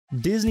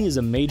Disney is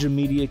a major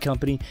media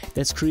company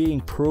that's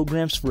creating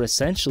programs for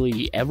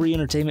essentially every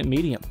entertainment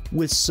medium.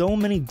 With so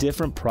many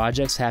different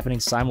projects happening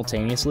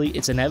simultaneously,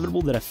 it's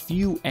inevitable that a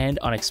few end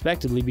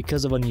unexpectedly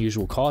because of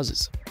unusual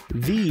causes.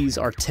 These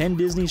are 10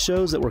 Disney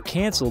shows that were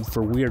canceled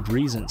for weird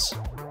reasons.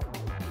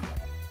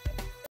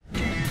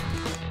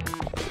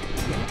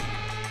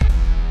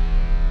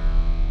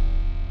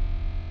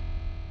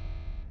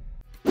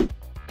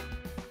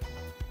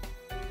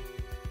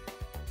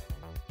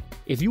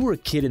 If you were a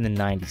kid in the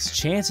 90s,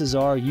 chances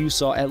are you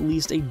saw at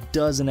least a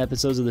dozen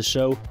episodes of the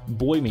show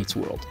Boy Meets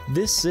World.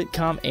 This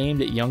sitcom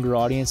aimed at younger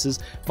audiences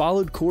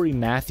followed Cory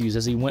Matthews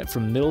as he went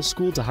from middle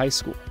school to high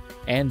school,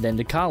 and then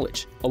to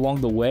college. Along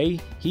the way,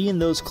 he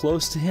and those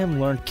close to him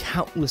learned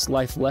countless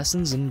life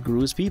lessons and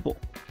grew as people.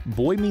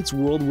 Boy Meets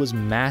World was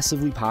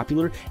massively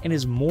popular and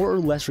is more or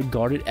less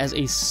regarded as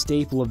a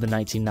staple of the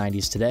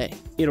 1990s today.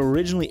 It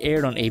originally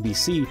aired on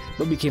ABC,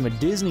 but became a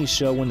Disney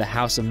show when the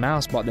House of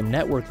Mouse bought the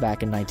network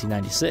back in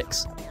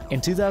 1996.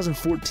 In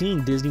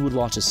 2014, Disney would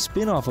launch a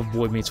spin-off of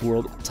Boy Meets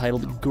World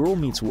titled Girl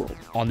Meets World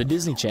on the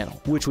Disney Channel,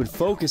 which would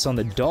focus on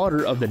the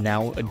daughter of the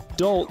now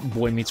adult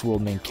Boy Meets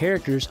World main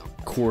characters,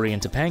 Cory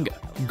and Topanga.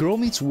 Girl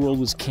Meets World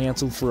was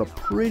canceled for a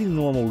pretty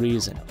normal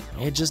reason.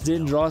 It just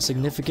didn't draw a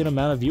significant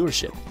amount of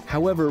viewership.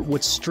 However,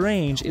 what's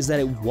strange is that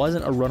it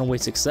wasn't a runaway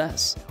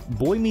success.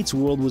 Boy Meets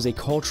World was a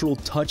cultural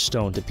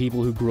touchstone to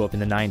people who grew up in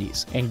the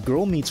 90s, and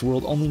Girl Meets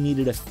World only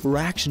needed a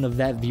fraction of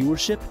that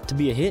viewership to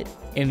be a hit.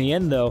 In the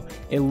end though,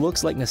 it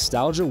looks like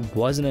nostalgia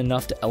wasn't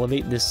enough to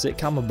elevate this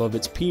sitcom above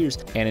its peers,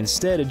 and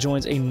instead it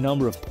joins a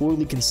number of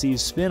poorly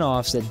conceived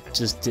spin-offs that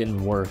just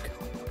didn't work.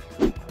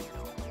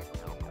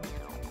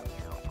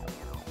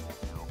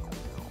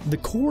 The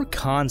core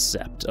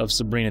concept of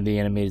Sabrina the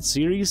Animated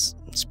Series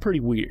is pretty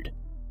weird.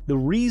 The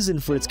reason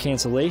for its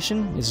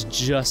cancellation is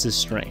just as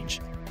strange.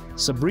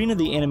 Sabrina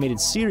the Animated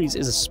Series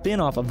is a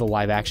spin-off of the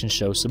live-action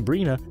show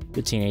Sabrina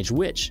the Teenage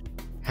Witch.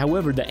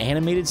 However, the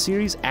animated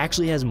series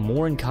actually has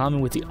more in common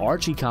with the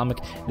Archie comic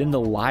than the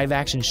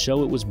live-action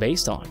show it was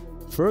based on.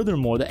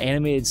 Furthermore, the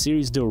animated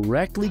series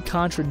directly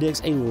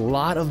contradicts a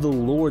lot of the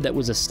lore that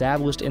was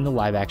established in the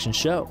live-action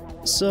show.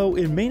 So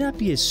it may not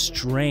be as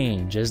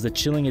strange as the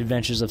Chilling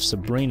Adventures of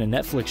Sabrina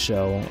Netflix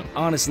show.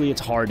 Honestly,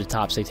 it's hard to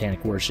top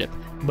satanic worship,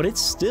 but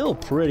it's still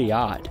pretty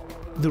odd.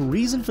 The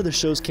reason for the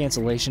show's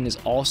cancellation is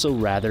also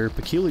rather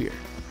peculiar.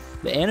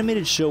 The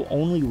animated show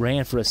only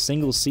ran for a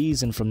single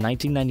season from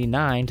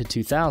 1999 to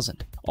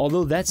 2000.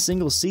 Although that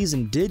single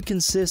season did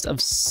consist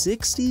of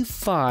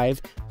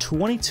 65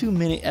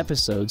 22-minute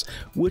episodes,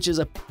 which is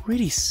a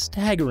pretty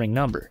staggering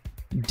number.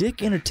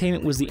 Dick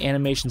Entertainment was the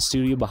animation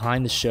studio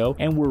behind the show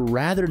and were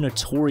rather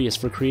notorious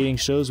for creating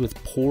shows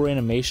with poor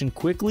animation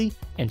quickly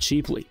and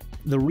cheaply.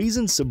 The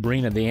reason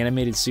Sabrina the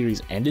Animated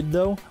Series ended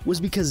though was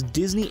because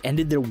Disney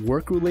ended their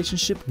work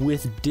relationship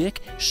with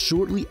Dick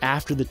shortly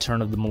after the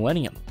turn of the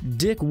millennium.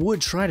 Dick would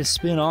try to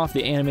spin off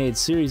the animated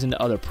series into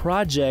other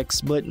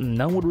projects, but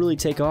none would really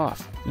take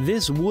off.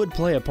 This would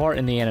play a part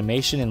in the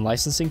animation and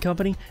licensing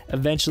company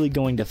eventually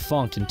going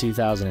defunct in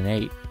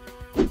 2008.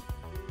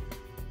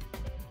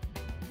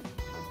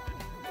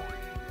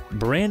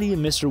 Brandy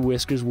and Mr.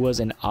 Whiskers was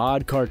an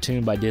odd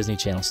cartoon by Disney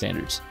Channel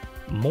standards.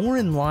 More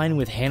in line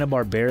with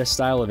Hanna-Barbera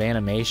style of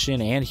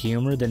animation and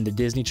humor than the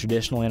Disney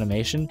traditional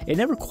animation, it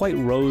never quite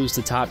rose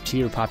to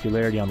top-tier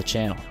popularity on the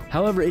channel.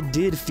 However, it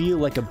did feel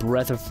like a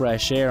breath of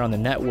fresh air on the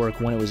network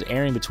when it was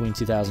airing between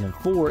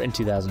 2004 and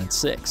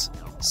 2006.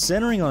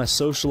 Centering on a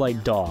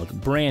socialite dog,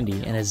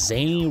 Brandy, and a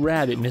zany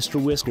rabbit,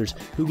 Mr. Whiskers,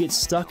 who gets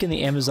stuck in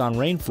the Amazon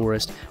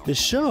rainforest, the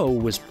show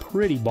was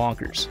pretty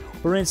bonkers.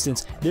 For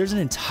instance, there's an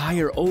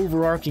entire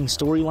overarching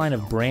storyline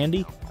of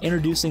Brandy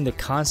introducing the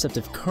concept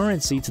of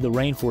currency to the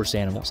rainforest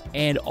animals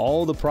and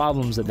all the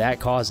problems that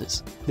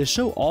causes. The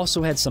show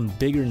also had some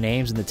bigger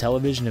names in the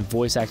television and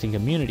voice acting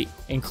community,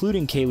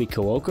 including Kaylee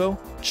Cuoco,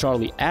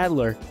 Charlie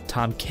Adler,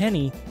 Tom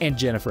Kenny, and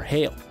Jennifer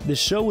Hale. The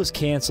show was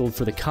canceled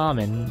for the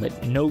common,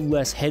 but no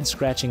less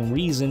head-scratching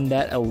reason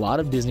that a lot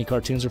of Disney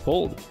cartoons are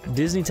pulled.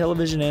 Disney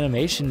television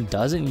animation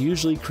doesn't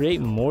usually create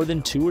more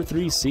than 2 or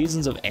 3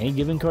 seasons of any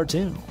given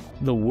cartoon.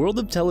 The world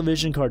of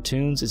television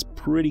cartoons is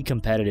pretty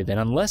competitive, and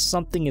unless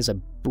something is a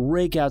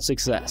breakout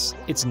success,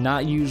 it's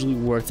not usually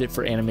worth it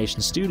for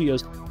animation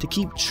studios to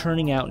keep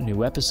churning out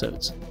new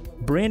episodes.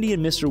 Brandy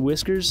and Mr.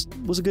 Whiskers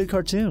was a good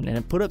cartoon, and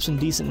it put up some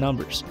decent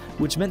numbers,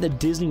 which meant that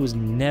Disney was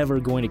never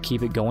going to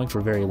keep it going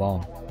for very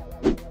long.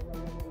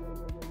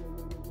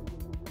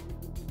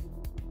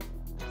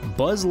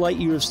 Buzz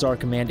Lightyear of Star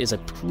Command is a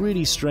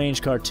pretty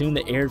strange cartoon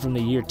that aired from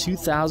the year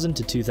 2000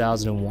 to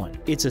 2001.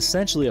 It's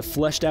essentially a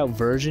fleshed out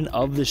version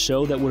of the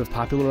show that would have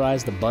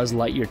popularized the Buzz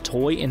Lightyear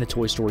toy in the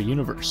Toy Story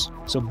universe.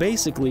 So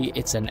basically,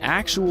 it's an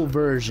actual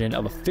version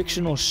of a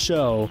fictional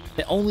show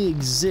that only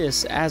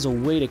exists as a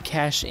way to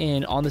cash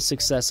in on the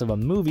success of a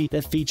movie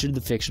that featured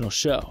the fictional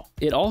show.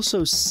 It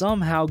also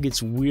somehow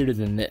gets weirder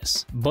than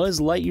this. Buzz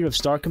Lightyear of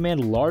Star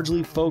Command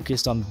largely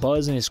focused on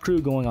Buzz and his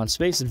crew going on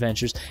space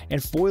adventures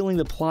and foiling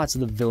the plots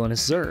of the villainous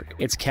villainous Zurg.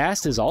 Its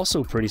cast is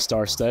also pretty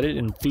star-studded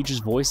and features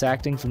voice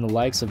acting from the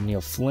likes of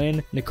Neil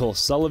Flynn, Nicole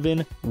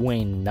Sullivan,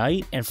 Wayne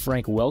Knight, and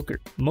Frank Welker.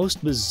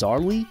 Most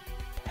bizarrely,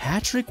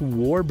 Patrick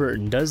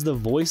Warburton does the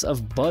voice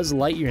of Buzz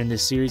Lightyear in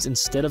this series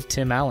instead of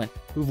Tim Allen,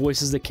 who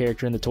voices the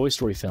character in the Toy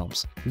Story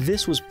films.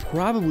 This was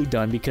probably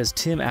done because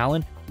Tim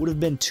Allen would have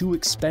been too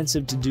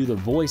expensive to do the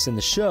voice in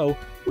the show,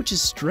 which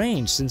is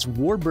strange since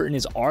Warburton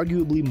is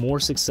arguably more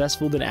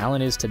successful than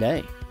Allen is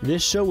today.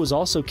 This show was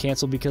also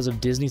canceled because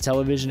of Disney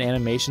Television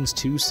Animation's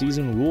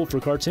 2-season rule for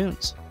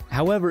cartoons.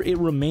 However, it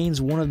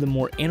remains one of the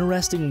more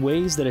interesting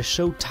ways that a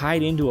show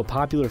tied into a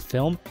popular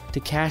film to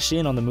cash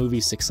in on the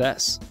movie's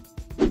success.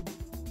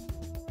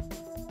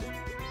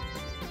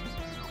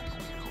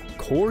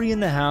 Cory in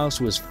the House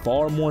was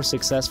far more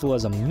successful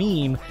as a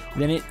meme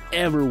than it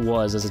ever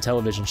was as a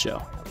television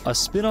show. A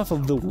spin-off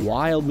of the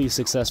wildly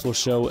successful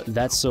show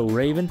That's So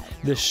Raven,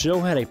 the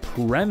show had a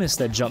premise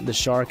that jumped the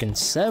shark and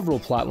several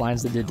plot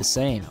lines that did the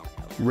same.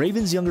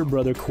 Raven's younger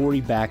brother Cory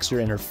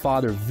Baxter and her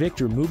father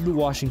Victor moved to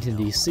Washington,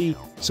 D.C.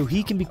 so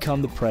he can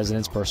become the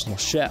president's personal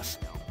chef.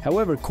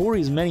 However,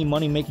 Cory's many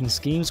money-making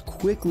schemes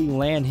quickly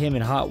land him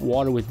in hot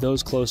water with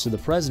those close to the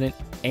president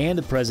and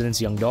the president's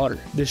young daughter.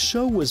 The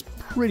show was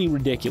pretty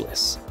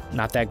ridiculous,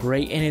 not that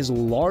great, and is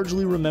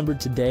largely remembered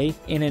today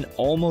in an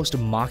almost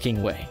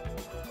mocking way.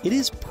 It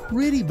is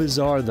pretty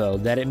bizarre though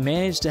that it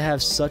managed to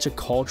have such a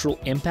cultural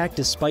impact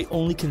despite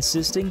only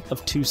consisting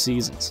of 2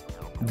 seasons.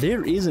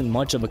 There isn't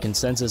much of a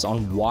consensus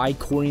on why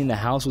Cory in the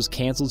House was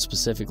canceled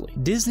specifically.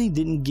 Disney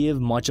didn't give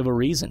much of a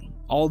reason,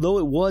 although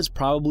it was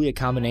probably a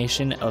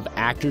combination of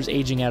actors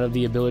aging out of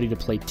the ability to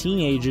play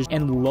teenagers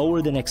and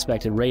lower than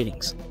expected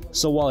ratings.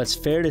 So while it's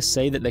fair to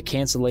say that the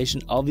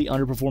cancellation of the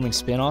underperforming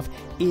spin-off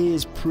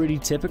is pretty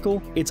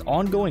typical, its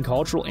ongoing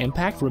cultural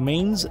impact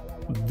remains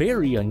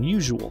very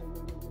unusual.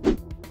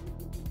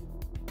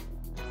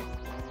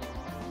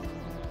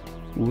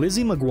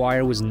 Lizzie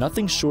McGuire was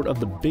nothing short of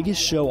the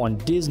biggest show on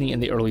Disney in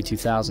the early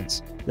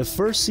 2000s. The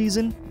first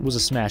season was a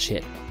smash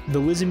hit. The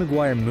Lizzie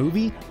McGuire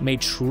movie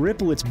made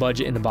triple its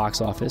budget in the box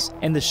office,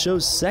 and the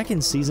show's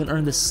second season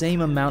earned the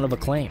same amount of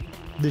acclaim.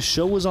 The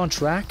show was on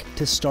track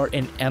to start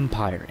an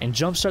empire and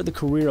jumpstart the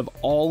career of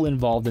all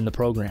involved in the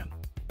program.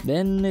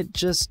 Then it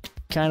just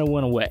kinda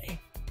went away.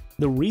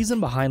 The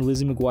reason behind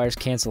Lizzie McGuire's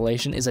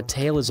cancellation is a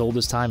tale as old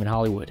as time in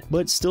Hollywood,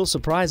 but still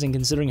surprising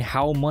considering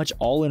how much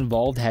all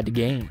involved had to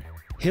gain.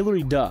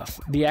 Hilary Duff,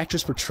 the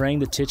actress portraying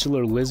the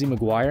titular Lizzie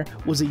McGuire,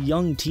 was a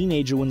young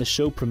teenager when the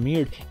show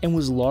premiered and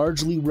was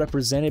largely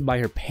represented by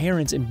her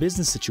parents in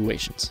business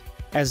situations.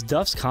 As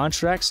Duff's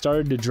contract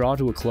started to draw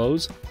to a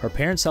close, her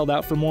parents held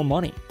out for more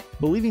money,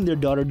 believing their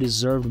daughter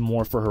deserved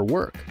more for her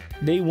work.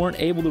 They weren't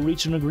able to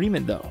reach an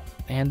agreement though,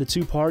 and the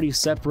two parties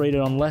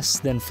separated on less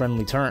than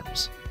friendly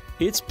terms.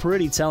 It's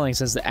pretty telling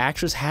since the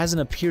actress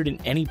hasn't appeared in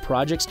any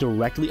projects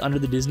directly under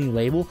the Disney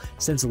label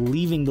since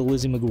leaving the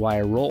Lizzie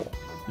McGuire role.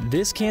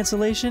 This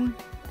cancellation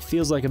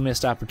feels like a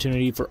missed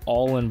opportunity for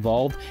all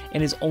involved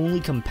and is only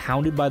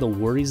compounded by the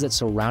worries that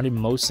surrounded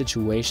most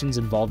situations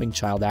involving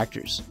child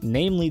actors.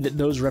 Namely that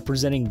those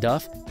representing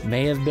Duff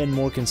may have been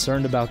more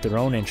concerned about their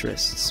own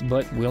interests,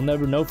 but we'll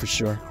never know for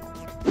sure.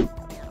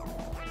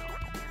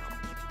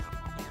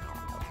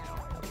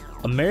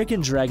 American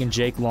Dragon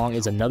Jake Long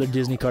is another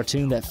Disney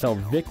cartoon that fell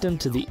victim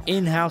to the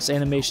in-house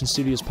animation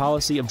studio's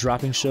policy of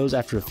dropping shows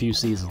after a few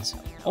seasons.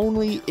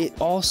 Only it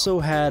also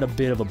had a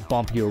bit of a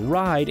bumpier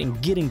ride in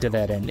getting to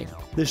that ending.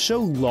 The show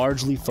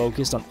largely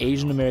focused on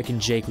Asian American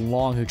Jake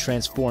Long, who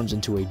transforms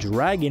into a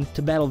dragon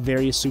to battle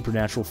various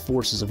supernatural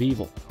forces of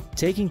evil.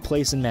 Taking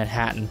place in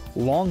Manhattan,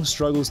 Long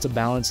struggles to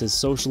balance his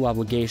social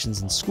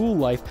obligations and school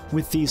life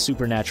with these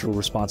supernatural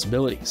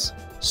responsibilities.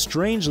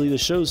 Strangely, the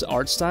show's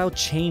art style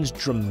changed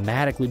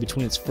dramatically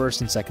between its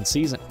first and second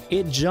season.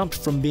 It jumped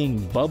from being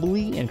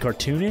bubbly and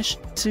cartoonish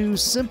to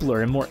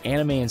simpler and more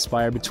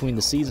anime-inspired between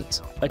the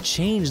seasons, a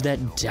change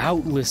that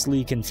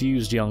doubtlessly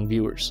confused young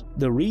viewers.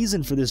 The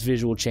reason for this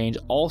visual change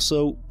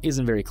also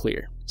isn't very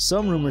clear.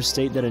 Some rumors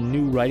state that a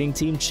new writing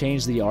team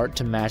changed the art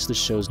to match the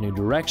show's new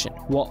direction,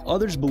 while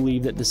others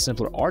believe that the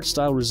simpler art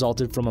style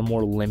resulted from a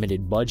more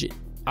limited budget.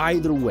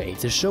 Either way,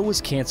 the show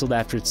was canceled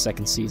after its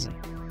second season.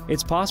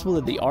 It's possible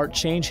that the art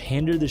change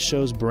hindered the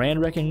show's brand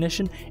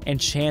recognition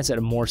and chance at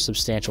a more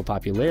substantial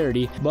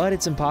popularity, but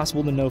it's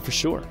impossible to know for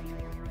sure.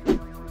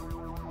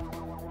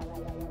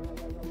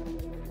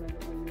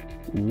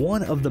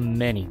 One of the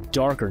many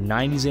darker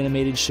 90s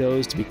animated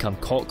shows to become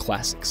cult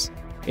classics.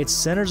 It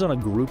centers on a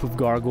group of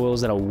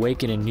gargoyles that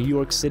awaken in New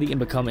York City and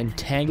become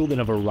entangled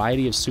in a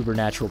variety of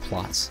supernatural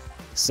plots.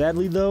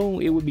 Sadly though,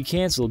 it would be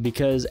canceled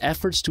because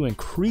efforts to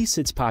increase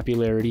its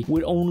popularity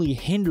would only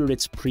hinder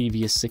its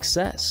previous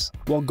success.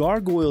 While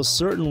Gargoyles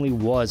certainly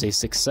was a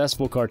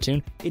successful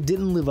cartoon, it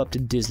didn't live up to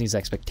Disney's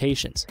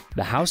expectations.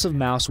 The House of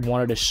Mouse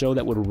wanted a show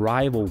that would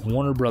rival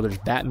Warner Bros.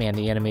 Batman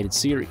the Animated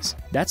Series.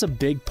 That's a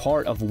big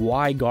part of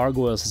why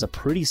Gargoyles has a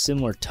pretty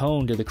similar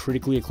tone to the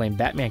critically acclaimed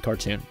Batman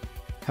cartoon.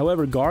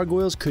 However,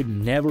 Gargoyles could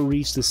never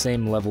reach the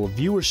same level of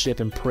viewership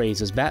and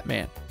praise as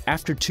Batman.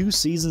 After 2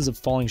 seasons of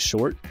falling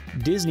short,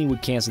 Disney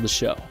would cancel the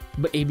show,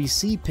 but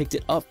ABC picked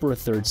it up for a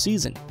 3rd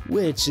season,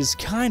 which is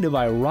kind of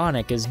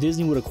ironic as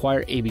Disney would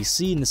acquire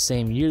ABC in the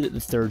same year that the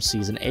 3rd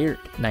season aired,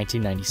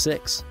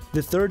 1996.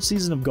 The 3rd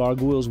season of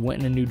Gargoyles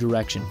went in a new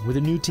direction with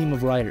a new team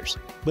of writers,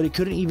 but it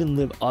couldn't even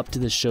live up to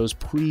the show's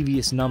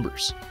previous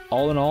numbers.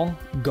 All in all,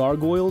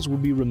 Gargoyles will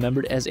be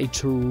remembered as a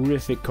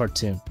terrific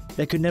cartoon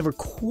that could never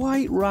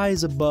quite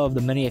rise above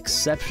the many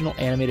exceptional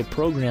animated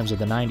programs of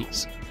the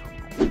 90s.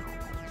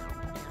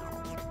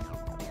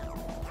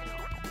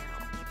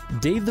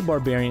 Dave the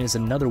Barbarian is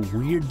another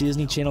weird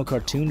Disney Channel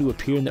cartoon to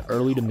appear in the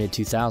early to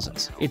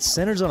mid-2000s. It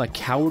centers on a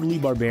cowardly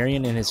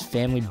barbarian and his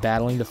family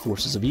battling the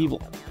forces of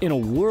evil, in a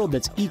world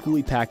that's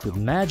equally packed with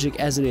magic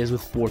as it is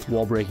with fourth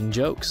wall breaking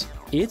jokes.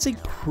 It's a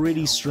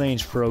pretty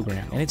strange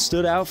program, and it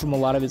stood out from a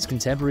lot of its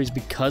contemporaries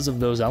because of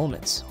those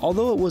elements.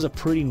 Although it was a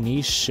pretty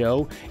niche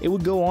show, it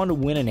would go on to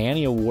win an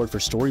Annie Award for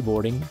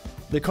storyboarding.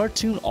 The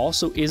cartoon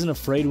also isn't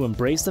afraid to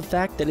embrace the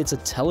fact that it's a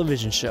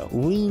television show,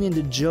 lean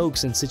into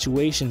jokes and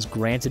situations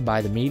granted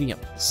by the medium.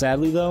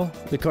 Sadly though,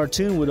 the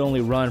cartoon would only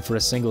run for a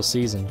single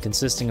season,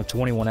 consisting of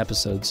 21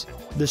 episodes.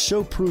 The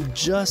show proved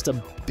just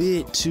a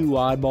bit too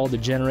oddball to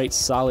generate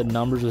solid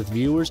numbers with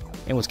viewers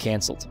and was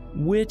cancelled,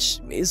 which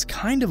is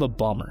kind of a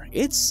bummer.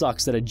 It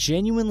sucks that a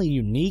genuinely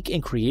unique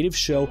and creative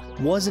show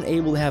wasn't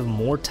able to have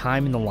more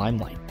time in the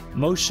limelight.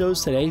 Most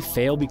shows today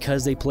fail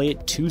because they play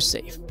it too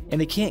safe,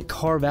 and they can't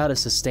carve out a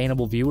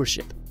sustainable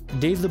viewership.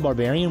 Dave the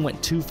Barbarian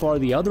went too far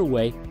the other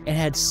way and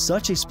had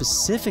such a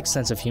specific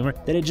sense of humor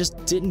that it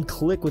just didn't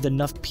click with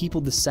enough people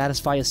to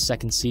satisfy a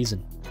 2nd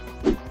season.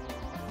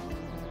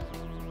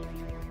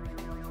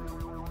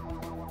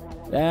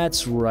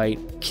 That's right,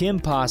 Kim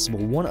Possible,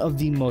 one of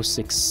the most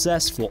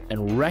successful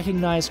and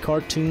recognized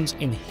cartoons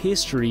in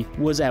history,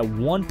 was at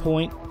one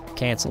point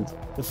canceled.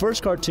 The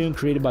first cartoon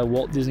created by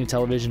Walt Disney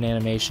Television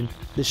Animation,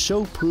 the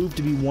show proved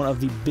to be one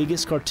of the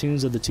biggest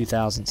cartoons of the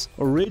 2000s.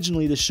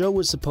 Originally, the show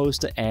was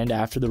supposed to end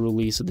after the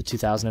release of the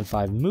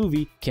 2005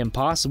 movie, Kim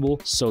Possible,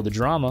 So the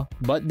Drama,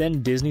 but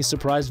then Disney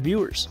surprised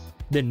viewers.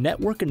 The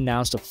network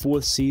announced a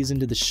 4th season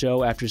to the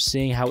show after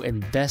seeing how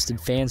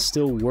invested fans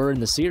still were in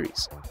the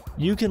series.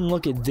 You can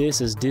look at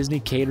this as Disney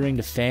catering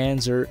to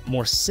fans, or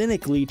more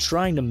cynically,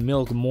 trying to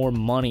milk more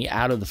money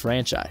out of the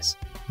franchise.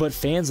 But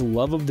fans'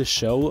 love of the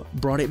show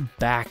brought it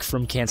back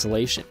from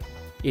cancellation.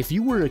 If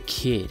you were a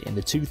kid in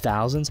the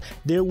 2000s,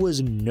 there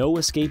was no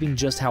escaping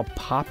just how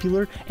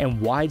popular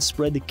and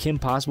widespread the Kim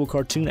Possible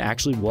cartoon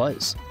actually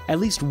was. At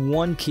least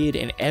one kid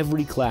in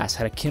every class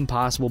had a Kim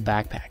Possible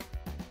backpack,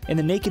 and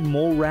the Naked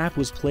Mole rap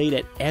was played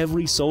at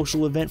every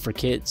social event for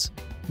kids.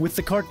 With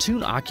the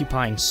cartoon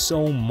occupying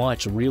so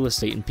much real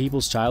estate in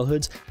people's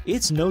childhoods,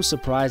 it's no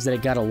surprise that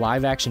it got a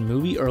live-action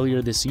movie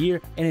earlier this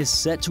year and is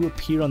set to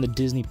appear on the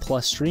Disney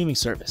Plus streaming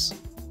service.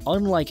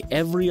 Unlike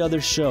every other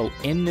show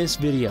in this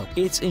video,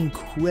 it's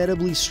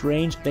incredibly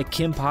strange that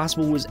Kim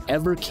Possible was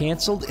ever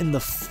canceled in the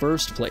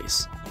first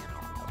place.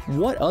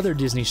 What other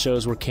Disney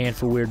shows were canned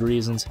for weird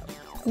reasons?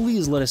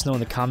 Please let us know in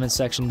the comments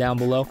section down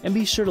below, and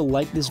be sure to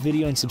like this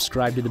video and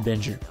subscribe to The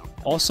Binger.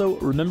 Also,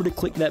 remember to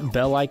click that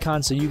bell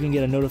icon so you can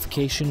get a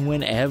notification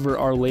whenever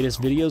our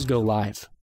latest videos go live.